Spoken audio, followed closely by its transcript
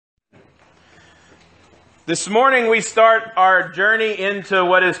This morning we start our journey into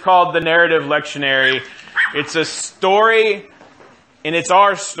what is called the narrative lectionary. It's a story, and it's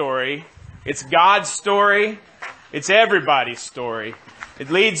our story. It's God's story. It's everybody's story.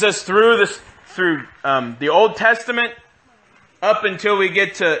 It leads us through the Old Testament up until we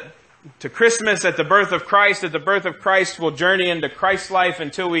get to Christmas at the birth of Christ. At the birth of Christ, we'll journey into Christ's life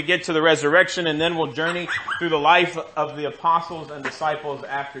until we get to the resurrection, and then we'll journey through the life of the apostles and disciples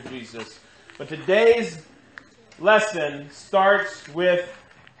after Jesus. But today's lesson starts with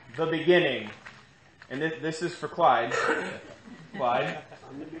the beginning. And this is for Clyde. Clyde,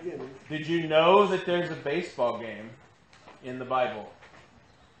 did you know that there's a baseball game in the Bible?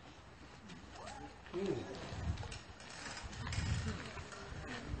 I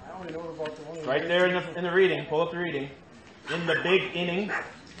only know about the one Right there in the reading. Pull up the reading. In the big inning.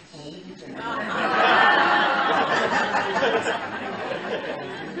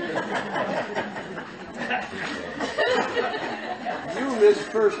 You missed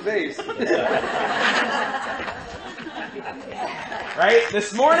first base. Right?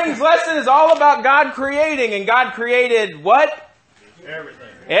 This morning's lesson is all about God creating. And God created what? Everything.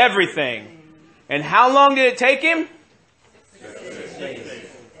 Everything. And how long did it take Him? 6 days.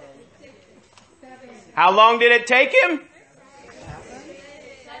 How long did it take Him?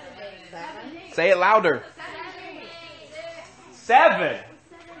 Say it louder. 7.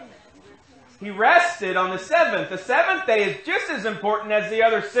 He rested on the 7th. The 7th day is just as important as the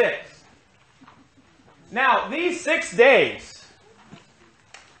other 6. Now, these 6 days,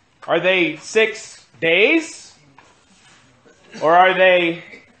 are they 6 days? Or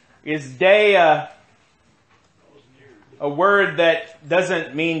is day a word that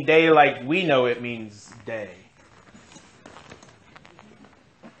doesn't mean day like we know it means day?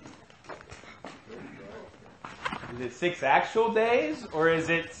 Is it 6 actual days, or is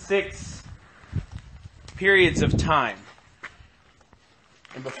it 6 periods of time?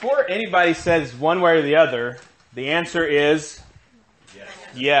 And before anybody says one way or the other, the answer is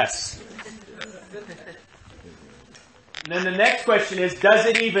yes. And then the next question is, does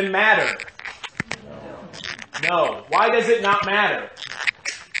it even matter? No. Why does it not matter?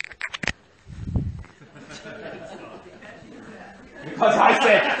 Because I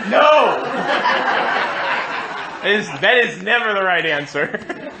said no! That is never the right answer.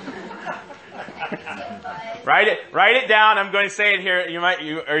 Write it down. I'm going to say it here.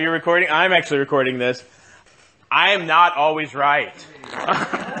 Are you recording? I'm actually recording this. I am not always right.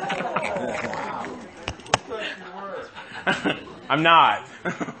 I'm not.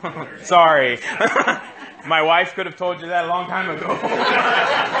 Sorry. My wife could have told you that a long time ago.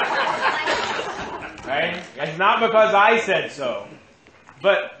 Right? It's not because I said so.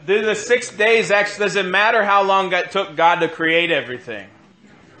 But the 6 days actually doesn't matter how long it took God to create everything.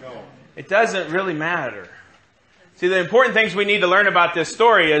 No. It doesn't really matter. See, the important things we need to learn about this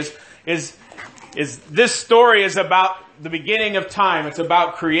story is this story is about the beginning of time. It's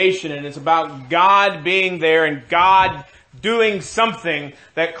about creation, and it's about God being there and God doing something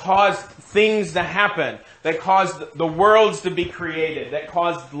that caused things to happen, that caused the worlds to be created, that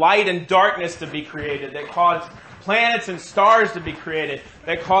caused light and darkness to be created, that caused planets and stars to be created,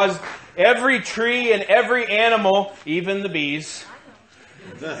 that caused every tree and every animal, even the bees,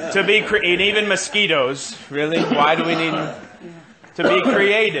 to be created, even mosquitoes. Really? Why do we need to be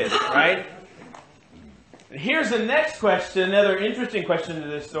created, right? And here's the next question, another interesting question to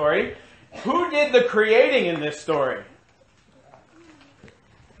this story. Who did the creating in this story?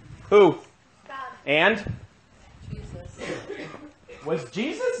 Who? God. And? Jesus. Was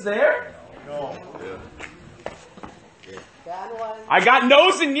Jesus there? No. God was. I got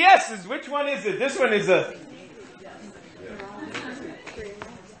no's and yeses. Which one is it? This one is a...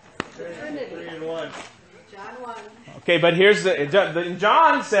 Trinity. 3 and 1. John 1. Okay, but here's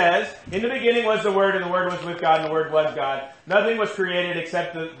John says, in the beginning was the Word, and the Word was with God, and the Word was God. Nothing was created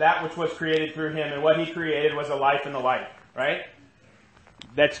except that which was created through Him, and what He created was a life and the light. Right?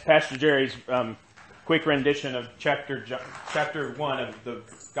 That's Pastor Jerry's quick rendition of chapter 1 of the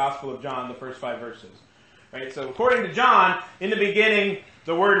Gospel of John, the first 5 verses. Right? So according to John, in the beginning,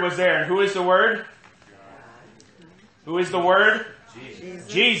 the Word was there. And who is the Word? Who is the Word?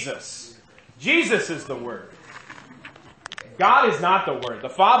 Jesus. Jesus is the Word. God is not the Word. The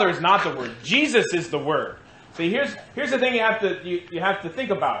Father is not the Word. Jesus is the Word. See, here's the thing you have to think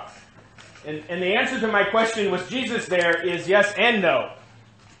about. And the answer to my question, was Jesus there, is yes and no.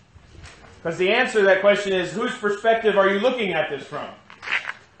 Because the answer to that question is, whose perspective are you looking at this from?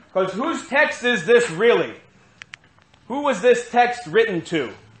 Because whose text is this really? Who was this text written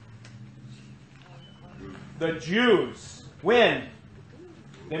to? The Jews. When?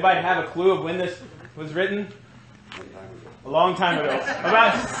 Anybody have a clue of when this was written? A long time ago.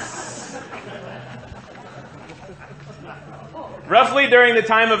 Roughly during the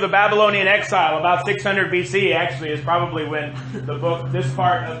time of the Babylonian exile, about 600 BC actually is probably when this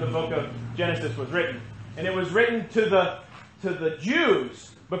part of the book of Genesis was written. And it was written to the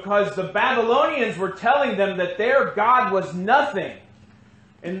Jews because the Babylonians were telling them that their God was nothing.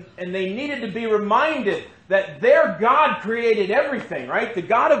 And they needed to be reminded that their God created everything, right? The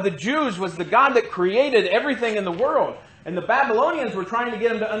God of the Jews was the God that created everything in the world. And the Babylonians were trying to get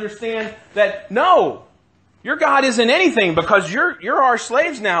them to understand that, no, your God isn't anything because you're our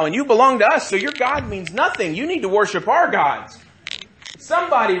slaves now and you belong to us, so your God means nothing. You need to worship our gods.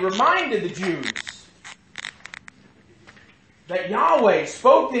 Somebody reminded the Jews that Yahweh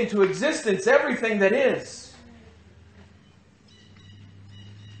spoke into existence everything that is.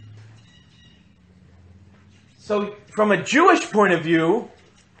 So from a Jewish point of view,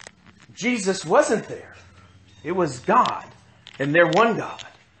 Jesus wasn't there. It was God, and they're one God.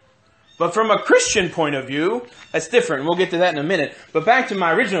 But from a Christian point of view, that's different. We'll get to that in a minute. But back to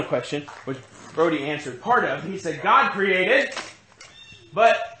my original question, which Brody answered part of. He said, God created,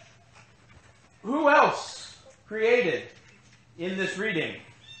 but who else created in this reading?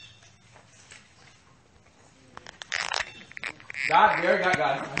 God, there, got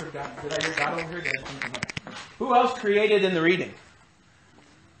God. I heard God. Did I hear God over here? Who else created in the reading?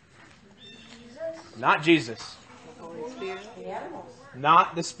 Jesus. Not Jesus. The Holy Spirit. The animals.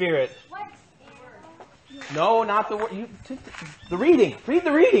 Not the Spirit. No, not the word. The reading. Read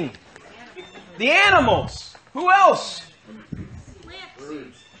the reading. The animals. Who else?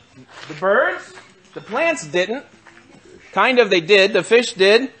 Birds. The birds. The plants didn't. Kind of they did. The fish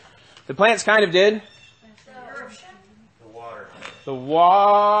did. The plants kind of did. The water.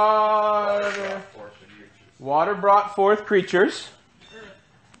 The water brought forth creatures.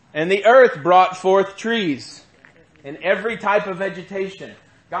 And the earth brought forth trees. And every type of vegetation.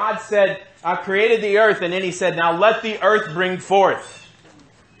 God said, I created the earth, and then He said, now let the earth bring forth.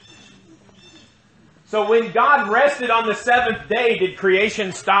 So when God rested on the seventh day, did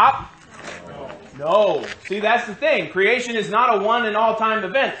creation stop? No. See, that's the thing. Creation is not a one and all time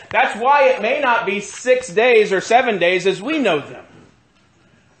event. That's why it may not be 6 days or 7 days as we know them.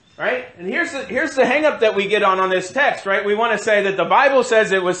 Right? And here's the hang up that we get on this text, right? We want to say that the Bible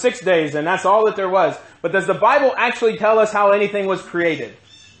says it was 6 days and that's all that there was. But does the Bible actually tell us how anything was created?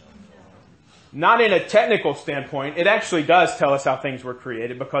 Not in a technical standpoint. It actually does tell us how things were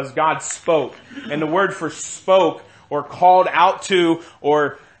created because God spoke. And the word for spoke or called out to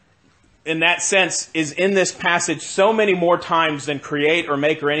or in that sense is in this passage so many more times than create or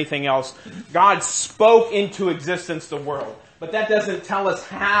make or anything else. God spoke into existence the world. But that doesn't tell us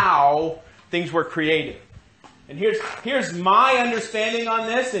how things were created. And here's my understanding on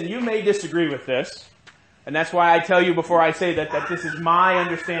this, and you may disagree with this. And that's why I tell you before I say that this is my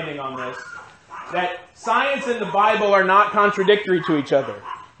understanding on this. That science and the Bible are not contradictory to each other.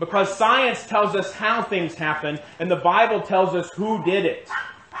 Because science tells us how things happen, and the Bible tells us who did it.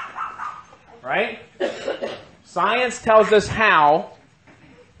 Right? Science tells us how.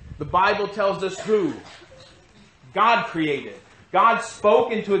 The Bible tells us who. God created. God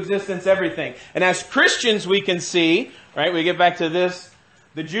spoke into existence everything. And as Christians we can see, right, we get back to this,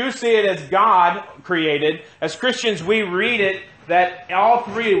 the Jews see it as God created. As Christians we read it that all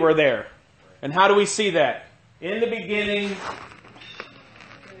three were there. And how do we see that? In the beginning,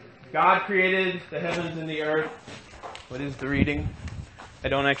 God created the heavens and the earth. What is the reading? I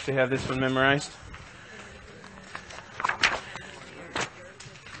don't actually have this one memorized.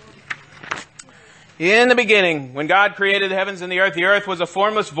 In the beginning, when God created the heavens and the earth was a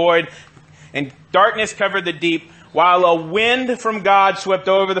formless void, and darkness covered the deep, while a wind from God swept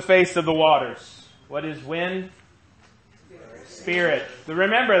over the face of the waters. What is wind? Spirit. So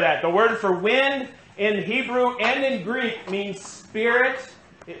remember that. The word for wind in Hebrew and in Greek means spirit.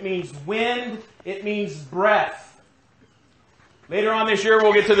 It means wind. It means breath. Later on this year,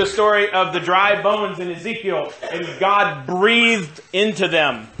 we'll get to the story of the dry bones in Ezekiel, and God breathed into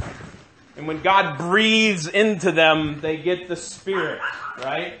them. And when God breathes into them, they get the Spirit,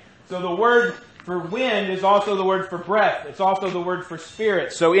 right? So the word for wind is also the word for breath. It's also the word for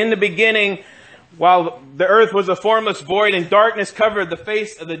spirit. So in the beginning, while the earth was a formless void and darkness covered the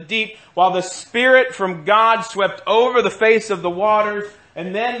face of the deep, while the Spirit from God swept over the face of the waters,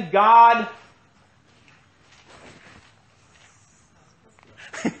 and then God...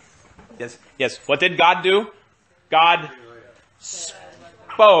 Yes. What did God do? God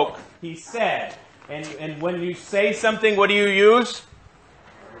spoke. He said. And when you say something, what do you use?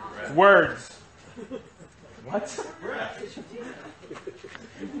 Words. What?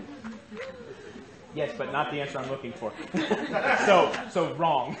 Yes, but not the answer I'm looking for. So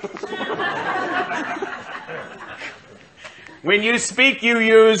wrong. When you speak, you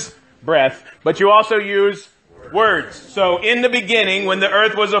use breath, but you also use words. So in the beginning, when the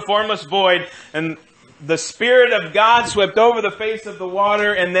earth was a formless void, and the Spirit of God swept over the face of the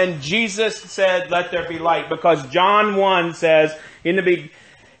water, and then Jesus said, "Let there be light." Because John 1 says, in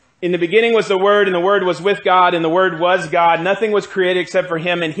the beginning was the Word, and the Word was with God, and the Word was God. Nothing was created except for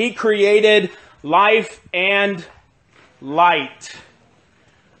Him, and He created life and light.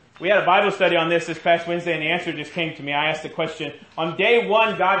 We had a Bible study on this past Wednesday, and the answer just came to me. I asked the question, on day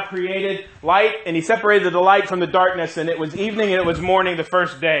 1, God created light, and He separated the light from the darkness, and it was evening and it was morning the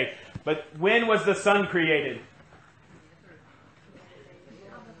first day. But when was the sun created?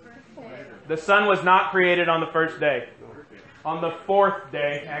 The sun was not created on the first day. On the 4th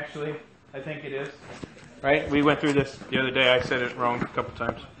day, actually, I think it is. Right? We went through this the other day. I said it wrong a couple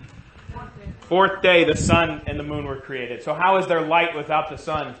times. 4th day, the sun and the moon were created. So how is there light without the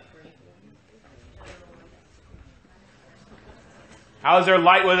sun? How is there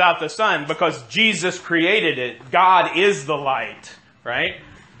light without the sun? Because Jesus created it. God is the light, right?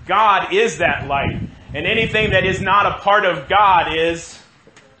 God is that light. And anything that is not a part of God is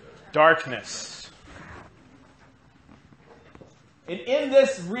darkness. And in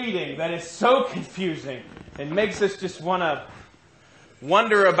this reading that is so confusing, it makes us just want to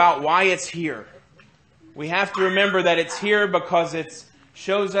wonder about why it's here. We have to remember that it's here because it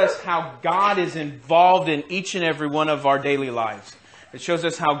shows us how God is involved in each and every one of our daily lives. It shows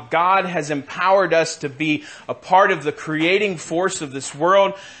us how God has empowered us to be a part of the creating force of this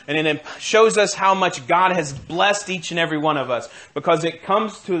world. And it shows us how much God has blessed each and every one of us. Because it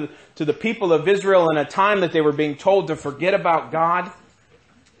comes to the people of Israel in a time that they were being told to forget about God.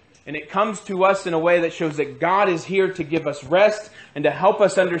 And it comes to us in a way that shows that God is here to give us rest and to help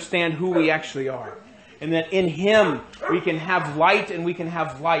us understand who we actually are. And that in Him we can have light and we can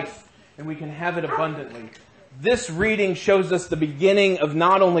have life and we can have it abundantly. This reading shows us the beginning of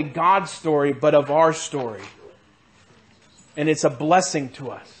not only God's story, but of our story. And it's a blessing to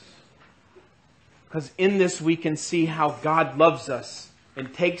us. Because in this we can see how God loves us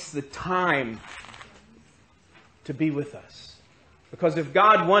and takes the time to be with us. Because if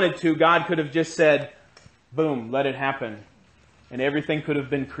God wanted to, God could have just said, boom, let it happen. And everything could have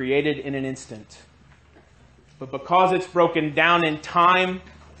been created in an instant. But because it's broken down in time,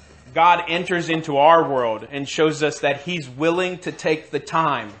 God enters into our world and shows us that He's willing to take the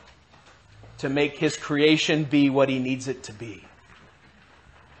time to make His creation be what He needs it to be.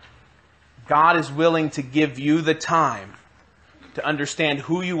 God is willing to give you the time to understand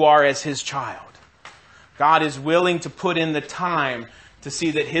who you are as His child. God is willing to put in the time to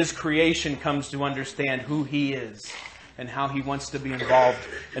see that His creation comes to understand who He is and how He wants to be involved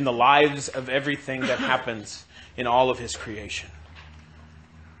in the lives of everything that happens in all of His creation.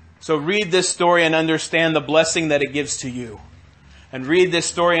 So read this story and understand the blessing that it gives to you. And read this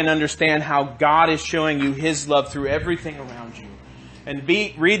story and understand how God is showing you His love through everything around you. And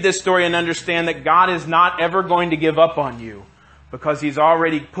read this story and understand that God is not ever going to give up on you because He's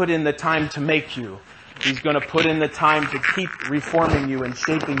already put in the time to make you. He's going to put in the time to keep reforming you and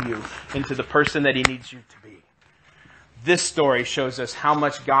shaping you into the person that He needs you to be. This story shows us how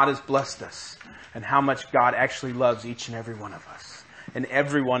much God has blessed us and how much God actually loves each and every one of us and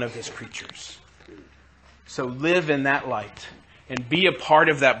every one of His creatures. So live in that light and be a part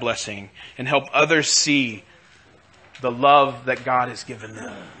of that blessing and help others see the love that God has given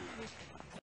them.